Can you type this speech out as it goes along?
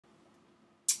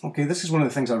Okay, this is one of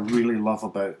the things I really love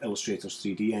about Illustrator's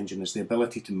 3D engine is the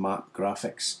ability to map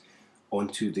graphics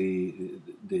onto the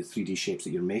 3D shapes that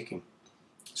you're making.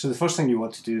 So the first thing you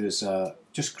want to do is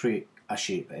just create a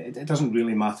shape. It doesn't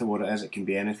really matter what it is, it can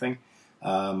be anything.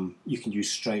 You can use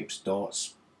stripes,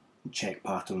 dots, check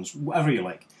patterns, whatever you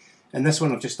like. In this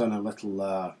one I've just done a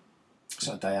little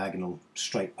sort of diagonal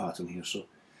stripe pattern here. So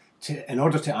in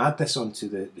order to add this onto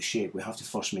the shape, we have to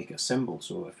first make it a symbol.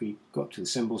 So if we go up to the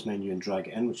symbols menu and drag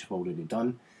it in, which I've already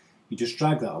done, you just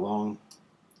drag that along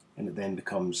and it then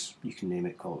becomes, you can name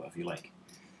it, call it whatever you like.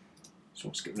 So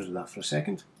let's get rid of that for a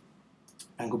second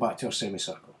and go back to our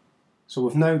semicircle. So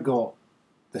we've now got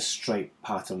this stripe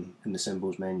pattern in the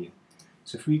symbols menu.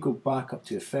 So if we go back up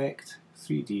to Effect,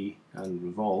 3D and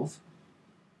Revolve,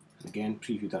 and again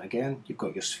preview that again, you've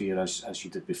got your sphere as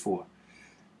you did before.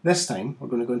 This time we're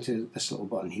going to go into this little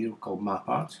button here called Map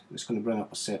Art. It's going to bring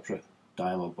up a separate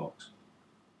dialog box.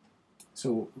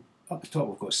 So up the top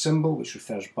we've got Symbol, which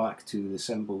refers back to the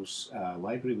symbols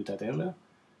library we did earlier.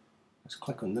 Let's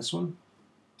click on this one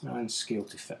and Scale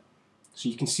to Fit. So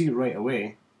you can see right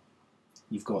away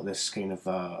you've got this kind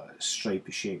of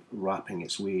stripy shape wrapping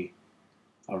its way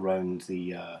around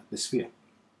the sphere.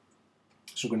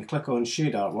 So we're going to click on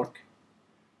Shade Artwork,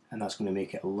 and that's going to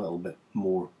make it a little bit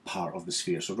more part of the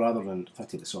sphere. So rather than, if I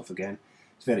take this off again,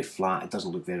 it's very flat, it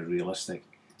doesn't look very realistic.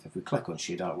 If we click on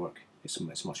Shade Artwork, it's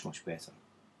much, much better.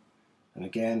 And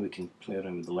again, we can play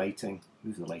around with the lighting,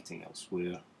 move the lighting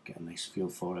elsewhere, get a nice feel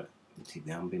for it, and take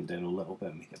the ambient down a little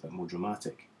bit, make it a bit more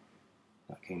dramatic,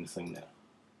 that kind of thing there.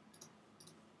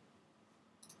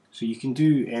 So you can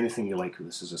do anything you like with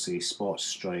this, as I say, spots,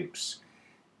 stripes,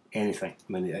 anything.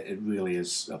 I mean, it really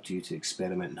is up to you to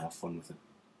experiment and have fun with it.